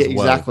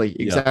 Exactly.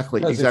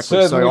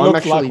 So I'm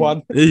actually like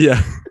one.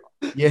 Yeah.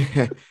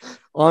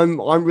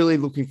 I'm really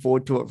looking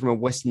forward to it from a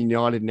Western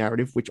United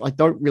narrative, which I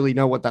don't really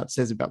know what that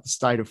says about the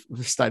state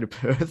of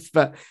Perth,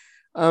 but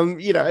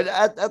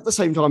at the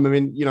same time, I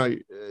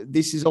mean,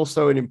 this is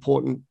also an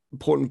important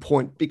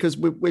point because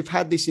we've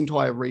had this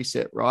entire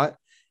reset, right?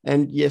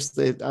 And yes,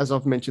 as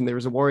I've mentioned, there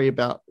is a worry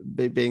about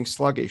being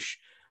sluggish,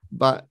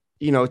 but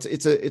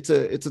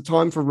it's a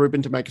time for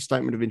Ruben to make a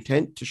statement of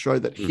intent to show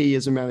that he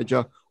as a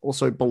manager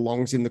also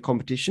belongs in the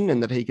competition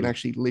and that he can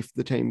actually lift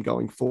the team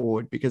going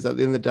forward. Because at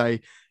the end of the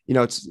day,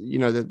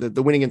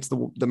 the win against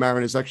the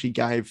Mariners actually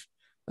gave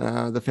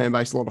the fan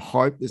base a lot of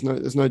hope.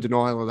 There's no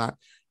denial of that.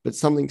 But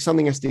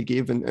something has to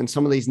give, and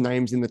some of these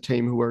names in the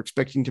team who are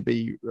expecting to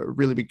be a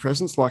really big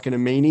presence, like an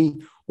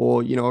Amini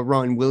or a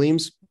Ryan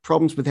Williams,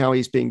 problems with how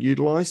he's being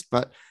utilised,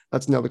 but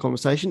that's another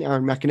conversation.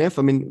 Aaron McInnes,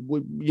 I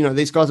mean,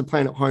 these guys are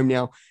playing at home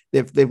now.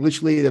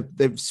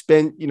 They've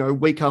spent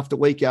week after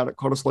week out at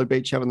Cottesloe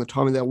Beach having the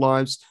time of their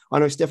lives. I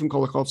know Stefan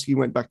Kolakowski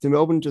went back to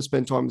Melbourne to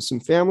spend time with some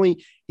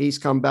family. He's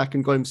come back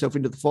and got himself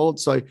into the fold.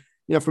 So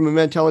from a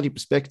mentality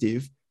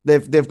perspective,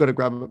 they've got to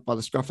grab it by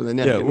the scruff of the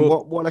neck. Yeah, and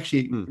what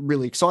actually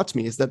really excites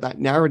me is that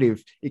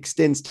narrative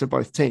extends to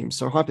both teams.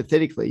 So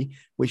hypothetically,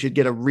 we should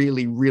get a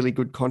really, really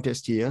good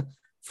contest here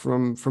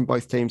from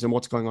both teams and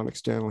what's going on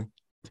externally.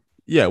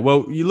 Yeah,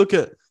 well, you look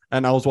at,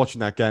 and I was watching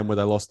that game where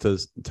they lost to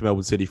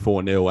Melbourne City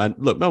 4-0. And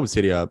look, Melbourne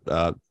City are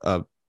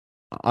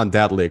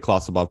undoubtedly a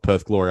class above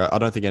Perth Glory. I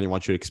don't think anyone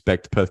should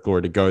expect Perth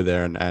Glory to go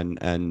there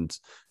and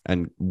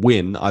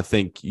win. I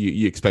think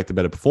you expect a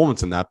better performance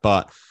than that.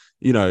 But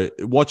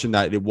watching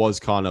that, it was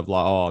kind of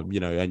like,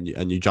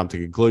 and you jump to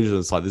conclusions.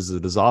 It's like, this is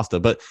a disaster.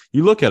 But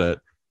you look at it,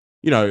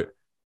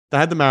 they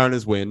had the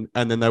Mariners win,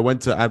 and then they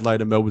went to Adelaide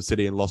and Melbourne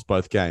City and lost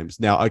both games.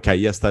 Now, okay,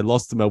 yes, they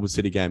lost the Melbourne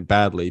City game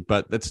badly,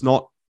 but it's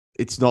not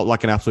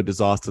like an absolute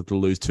disaster to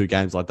lose two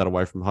games like that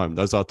away from home.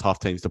 Those are tough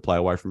teams to play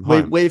away from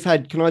home. We've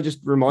had, can I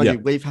just remind you,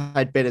 we've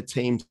had better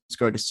teams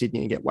go to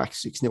Sydney and get whacked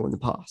 6-0 in the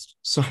past.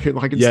 So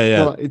like,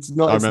 it's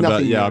not.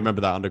 I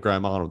remember that under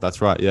Graham Arnold. That's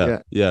right.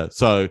 Yeah.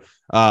 So,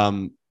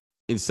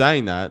 in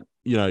saying that,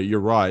 you're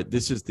right.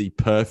 This is the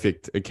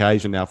perfect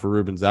occasion now for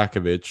Ruben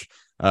Zakovic.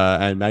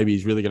 And maybe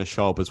he's really going to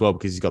show up as well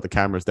because he's got the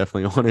cameras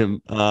definitely on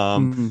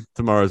him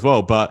tomorrow as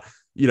well. But,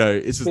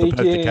 this is the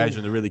perfect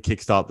occasion to really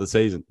kickstart the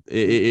season.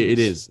 It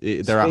is.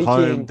 They're at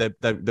home.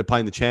 They're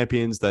playing the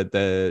champions.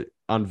 They're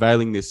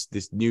unveiling this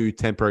new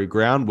temporary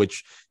ground,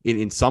 which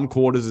in some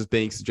quarters is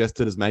being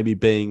suggested as maybe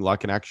being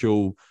like an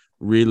actual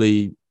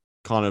really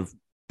kind of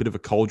bit of a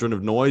cauldron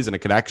of noise, and it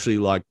could actually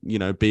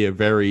be a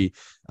very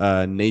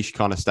niche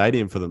kind of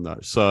stadium for them though.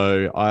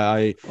 So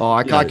I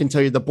can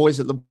tell you the boys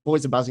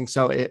are buzzing.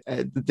 So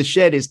the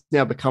shed is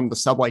now become the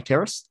Subway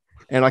Terrace,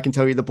 and I can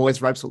tell you the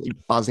boys are absolutely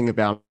buzzing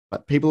about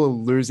it. People are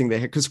losing their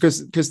head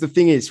because the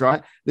thing is,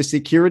 right, the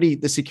security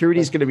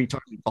is going to be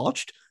totally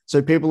botched.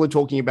 So people are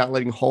talking about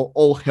letting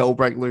all hell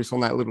break loose on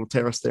that little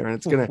terrace there, and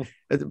it's going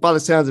to, by the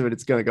sounds of it,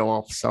 it's going to go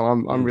off. So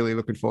I'm really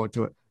looking forward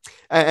to it.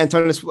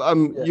 Antonis,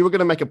 you were going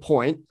to make a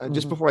point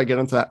just before I get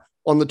into that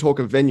on the talk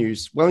of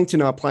venues.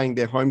 Wellington are playing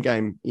their home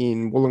game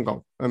in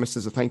Wollongong, almost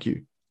as a thank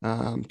you,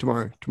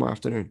 tomorrow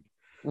afternoon.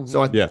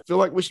 So I feel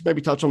like we should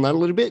maybe touch on that a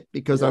little bit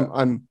because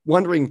I'm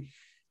wondering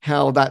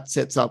how that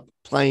sets up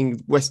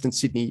playing Western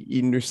Sydney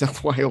in New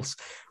South Wales.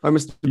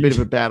 Almost a bit of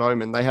a bad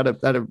omen. They had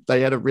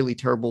a really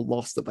terrible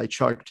loss that they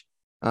choked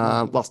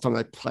last time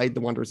they played the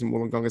Wanderers in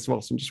Wollongong as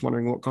well. So I'm just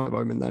wondering what kind of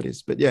omen that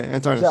is. But yeah,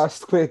 Antonis.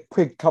 Just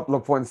quick couple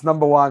of points.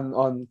 Number one,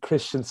 on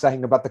Christian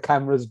saying about the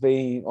cameras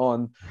being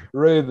on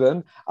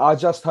Ruben, I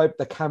just hope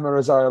the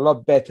cameras are a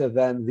lot better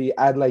than the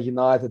Adelaide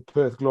United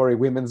Perth Glory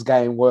women's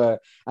game were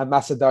at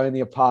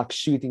Macedonia Park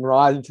shooting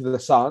right into the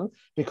sun,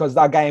 because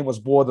that game was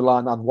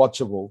borderline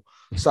unwatchable.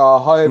 So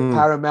I hope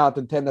Paramount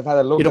and Ten have had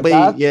a look at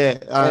that.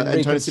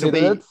 Antonis,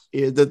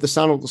 the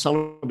sun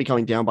will be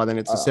coming down by then.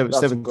 It's a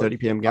 7:30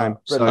 p.m. game.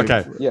 So,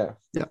 okay. Yeah.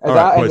 And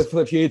that for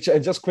the future.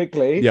 And just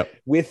quickly,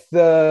 with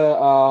the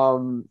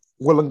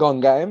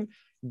Wollongong game,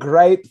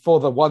 great for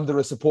the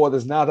Wanderer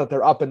supporters now that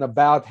they're up and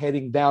about,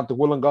 heading down to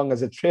Wollongong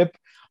as a trip,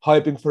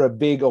 hoping for a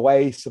big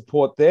away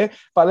support there.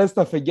 But let's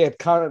not forget,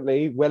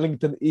 currently,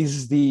 Wellington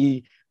is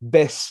the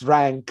best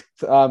ranked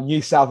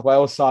New South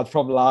Wales side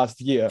from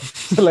last year.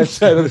 So let's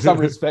show them some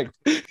respect.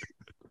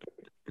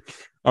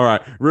 All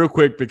right, real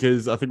quick,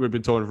 because I think we've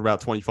been talking for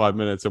about 25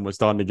 minutes and we're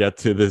starting to get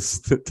to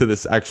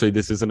this. Actually,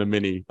 this isn't a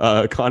mini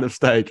kind of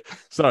stake.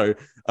 So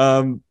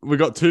we've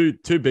got two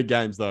big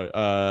games though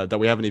that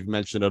we haven't even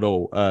mentioned at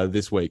all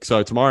this week.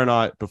 So tomorrow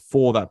night,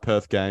 before that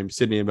Perth game,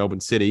 Sydney and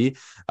Melbourne City.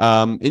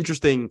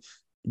 Interesting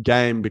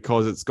game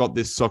because it's got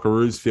this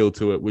Socceroos feel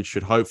to it, which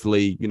should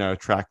hopefully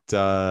attract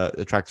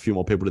a few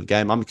more people to the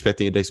game. I'm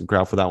expecting a decent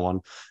crowd for that one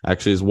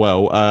actually as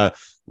well.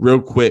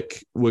 Real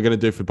quick, we're going to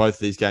do for both of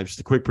these games just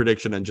a quick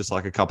prediction and just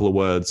like a couple of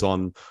words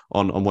on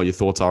what your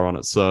thoughts are on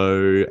it.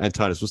 So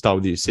Antonis, we'll start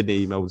with you.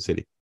 Sydney, Melbourne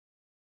City.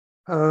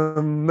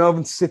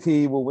 Melbourne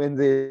City will win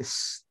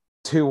this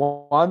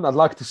 2-1, I'd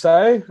like to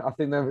say. I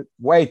think they're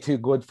way too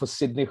good for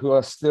Sydney, who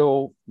are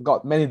still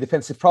got many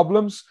defensive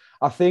problems.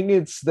 I think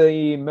it's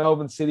the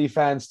Melbourne City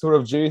fans' tour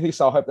of duty,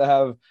 so I hope they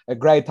have a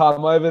great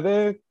time over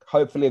there.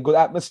 Hopefully a good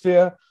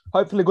atmosphere,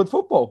 hopefully good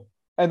football,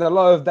 and a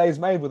lot of days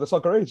made with the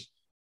Socceroos.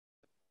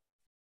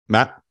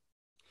 Matt?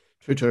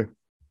 2-2.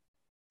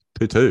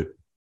 2-2.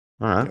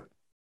 All right. Yep.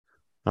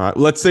 All right.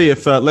 Let's see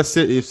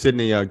if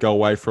Sydney go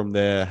away from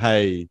their,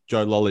 hey,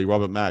 Joe Lolly,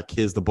 Robert Mack,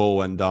 here's the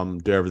ball and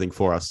do everything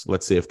for us.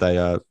 Let's see if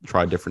they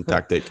try a different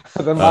tactic.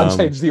 They might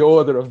change the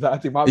order of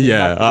that. It might be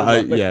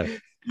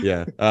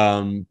yeah.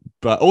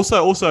 But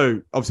also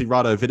obviously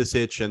Rado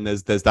Vidicic, and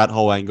there's that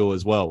whole angle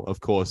as well. Of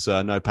course,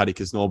 no Paddy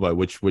Kisnorbo,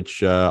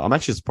 which I'm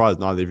actually surprised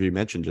neither of you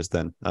mentioned just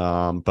then.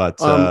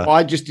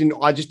 I just didn't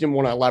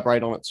want to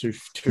elaborate on it too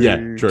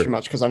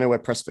much because I know we're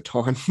pressed for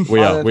time. We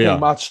are.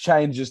 Much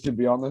changes, to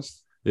be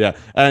honest. Yeah,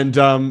 and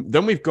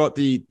then we've got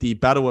the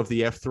battle of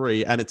the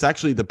F3, and it's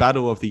actually the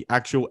battle of the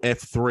actual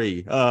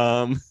F3.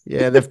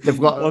 They've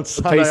got a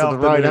piece of the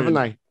road, haven't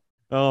they?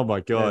 Oh my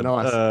god!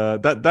 Yeah,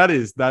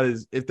 nice. That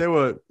is if there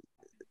were,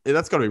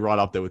 that's got to be right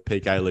up there with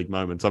peak A-League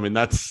moments. I mean,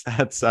 that's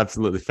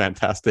absolutely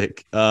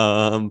fantastic.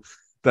 That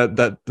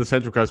the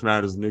Central Coast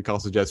Mariners and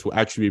Newcastle Jets will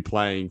actually be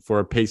playing for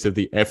a piece of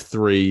the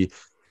F3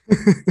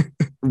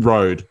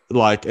 road.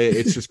 Like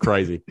it's just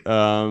crazy.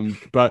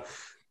 But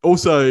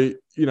also,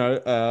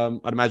 I'd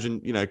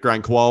imagine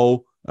Grand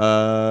Qual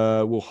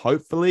will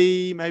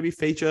hopefully maybe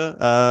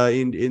feature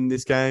in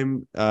this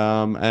game,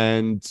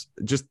 and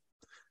just.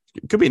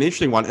 It could be an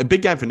interesting one. A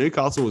big game for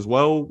Newcastle as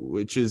well,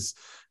 which is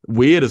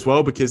weird as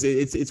well, because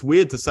it's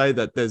weird to say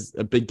that there's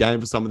a big game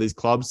for some of these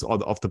clubs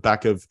off the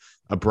back of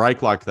a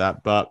break like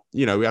that. But,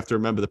 we have to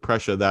remember the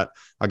pressure that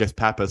I guess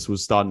Pappas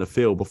was starting to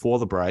feel before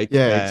the break.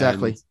 Yeah,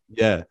 exactly.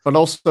 Yeah. But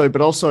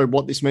also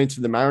what this means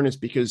for the Mariners,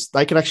 because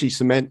they could actually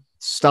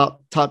start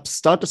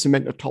to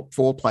cement a top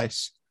 4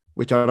 place,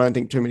 which I don't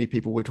think too many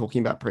people were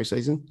talking about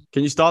preseason.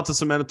 Can you start to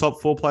cement a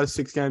top 4 place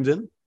 6 games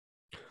in?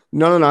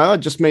 No. I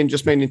just mean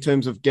in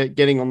terms of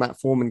getting on that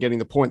form and getting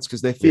the points,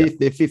 because they're fifth. Yeah.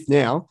 They're fifth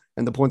now,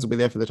 and the points will be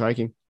there for the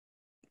taking.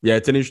 Yeah,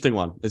 it's an interesting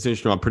one.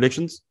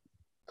 Predictions?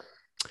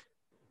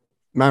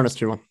 Mariners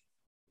 2-1.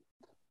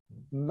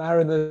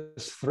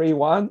 Mariners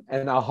 3-1,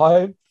 and I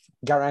hope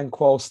Garang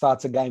Qual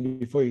starts a game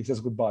before he says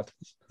goodbye to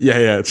us.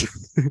 Yeah.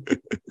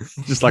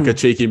 Just like a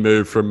cheeky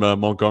move from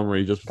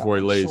Montgomery just before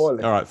he leaves.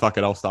 Surely. All right, fuck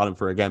it. I'll start him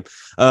for a game.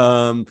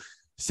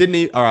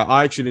 Sydney. All right,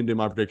 I actually didn't do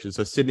my prediction.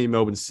 So Sydney,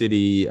 Melbourne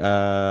City.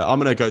 I'm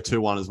gonna go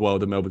 2-1 as well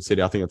to Melbourne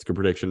City. I think that's a good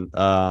prediction.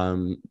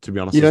 To be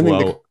honest, You don't as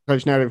think well. the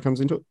coach narrative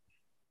comes into it?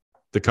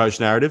 The coach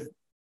narrative.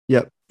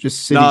 Yep.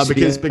 Just City, No,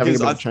 City because having a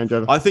bit of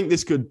changeover. I think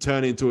this could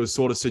turn into a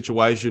sort of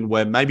situation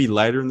where maybe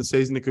later in the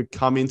season it could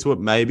come into it.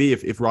 Maybe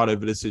if Rado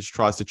Vidicic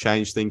tries to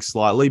change things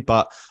slightly,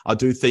 but I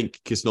do think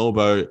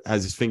Kisnorbo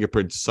has his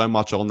fingerprint so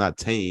much on that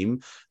team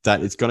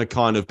that it's going to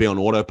kind of be on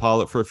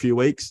autopilot for a few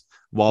weeks,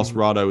 whilst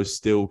Rado is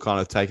still kind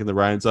of taking the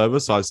reins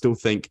over. So I still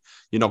think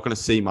you're not going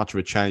to see much of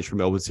a change from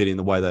Melbourne City in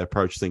the way they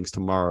approach things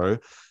tomorrow.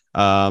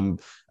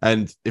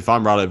 And if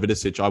I'm Rado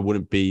Vidicic, I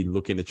wouldn't be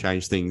looking to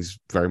change things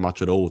very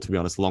much at all, to be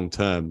honest, long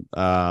term.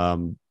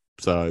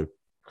 So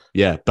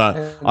yeah,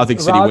 but I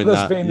think City win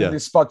that. In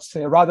this spot.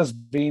 Rado's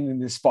been in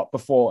this spot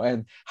before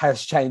and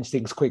has changed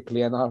things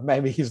quickly, and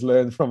maybe he's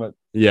learned from it.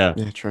 Yeah,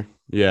 true.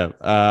 Yeah.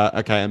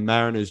 Okay, and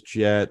Mariners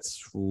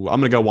Jets.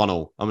 I'm gonna go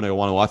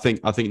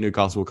 1-1. I think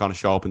Newcastle will kind of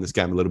show up in this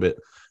game a little bit,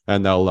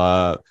 and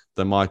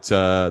they might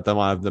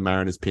have the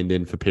Mariners pinned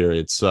in for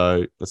periods.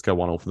 So let's go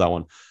 1-1 for that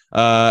one.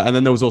 And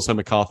then there was also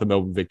MacArthur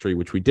Melbourne victory,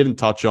 which we didn't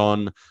touch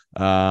on,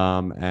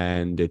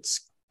 and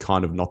it's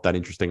kind of not that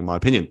interesting in my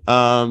opinion.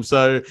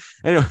 So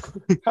anyway,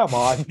 come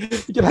on,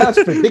 you can have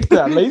to predict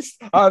that at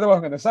least. I don't know what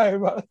I'm going to say,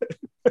 but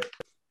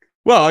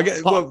well, I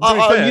guess. Well,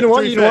 you know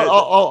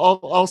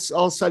what?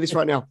 I'll say this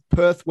right now.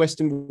 Perth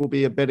Western will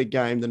be a better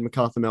game than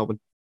MacArthur Melbourne.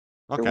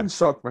 Okay, it wouldn't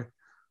shock me.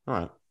 All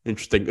right.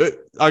 Interesting.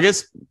 I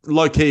guess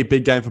low-key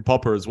big game for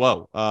Popper as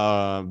well.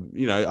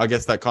 I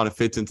guess that kind of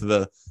fits into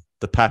the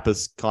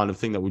Pappas kind of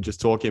thing that we're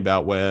just talking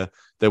about, where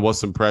there was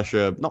some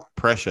pressure, not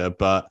pressure,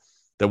 but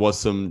there was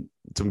some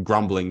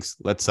grumblings,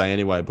 let's say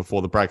anyway,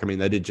 before the break. I mean,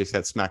 they did just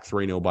get smacked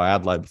 3-0 by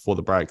Adelaide before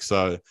the break.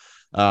 So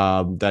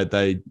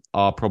they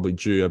are probably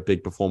due a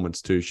big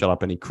performance to shut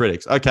up any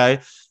critics. Okay.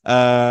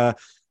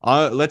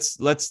 Let's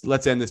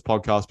end this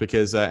podcast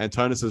because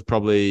Antonis is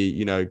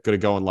probably got to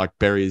go and like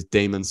bury his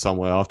demons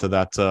somewhere after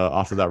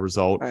that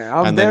result. Hey,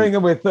 I'm burying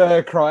him with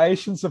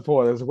Croatian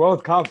supporters.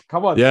 World Cup,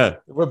 come on! Yeah,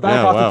 we're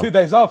back after 2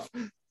 days off.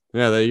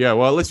 Yeah, there you go.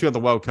 Well, at least we got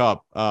the World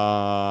Cup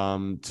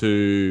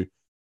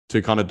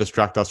to kind of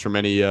distract us from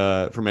any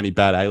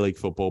bad A-League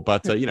football.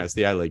 But it's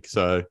the A-League,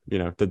 so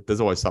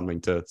there's always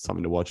something to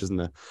watch, isn't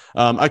there?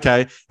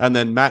 Okay, and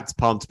then Matt's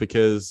pumped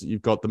because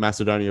you've got the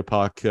Macedonia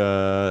Park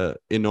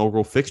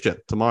inaugural fixture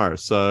tomorrow.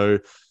 So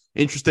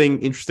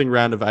interesting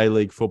round of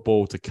A-League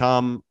football to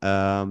come,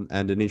 and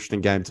an interesting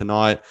game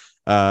tonight.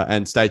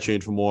 And stay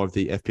tuned for more of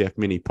the FPF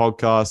Mini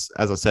podcast.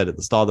 As I said at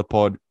the start of the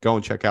pod, go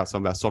and check out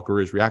some of our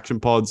Socceroos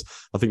reaction pods.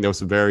 I think there were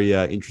some very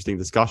interesting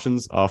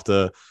discussions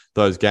after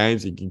those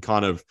games. You can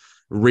kind of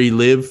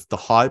relive the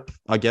hype,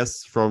 I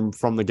guess, from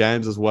the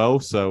games as well.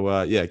 So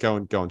go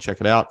and check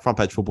it out.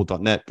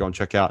 Frontpagefootball.net. Go and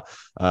check out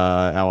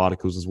our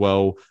articles as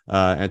well.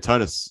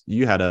 Antonis,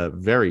 you had a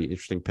very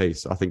interesting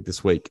piece, I think,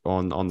 this week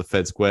on the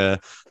Fed Square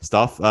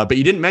stuff. But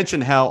you didn't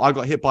mention how I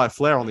got hit by a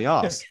flare on the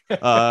arse,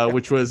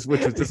 which was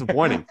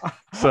disappointing.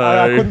 So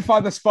I couldn't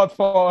find a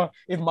spot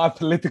in my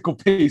political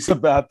piece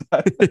about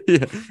that.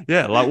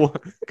 yeah. Like,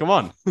 what? Come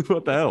on,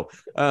 what the hell?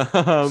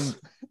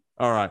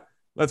 All right.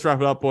 Let's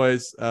wrap it up,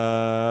 boys.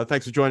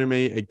 Thanks for joining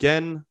me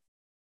again.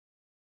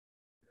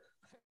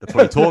 That's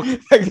why we talk.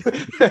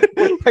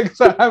 Thanks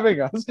for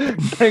having us.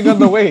 Bring on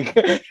the week.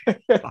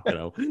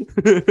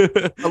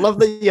 I love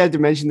that you had to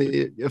mention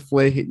that a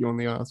flare hit you on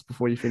the ass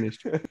before you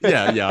finished.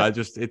 Yeah.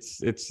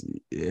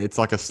 It's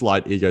like a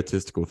slight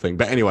egotistical thing.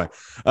 But anyway,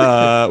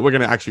 we're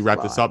going to actually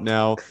wrap this up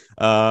now.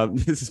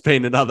 This has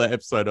been another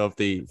episode of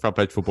the Front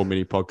Page Football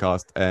Mini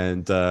Podcast,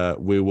 and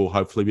we will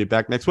hopefully be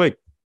back next week.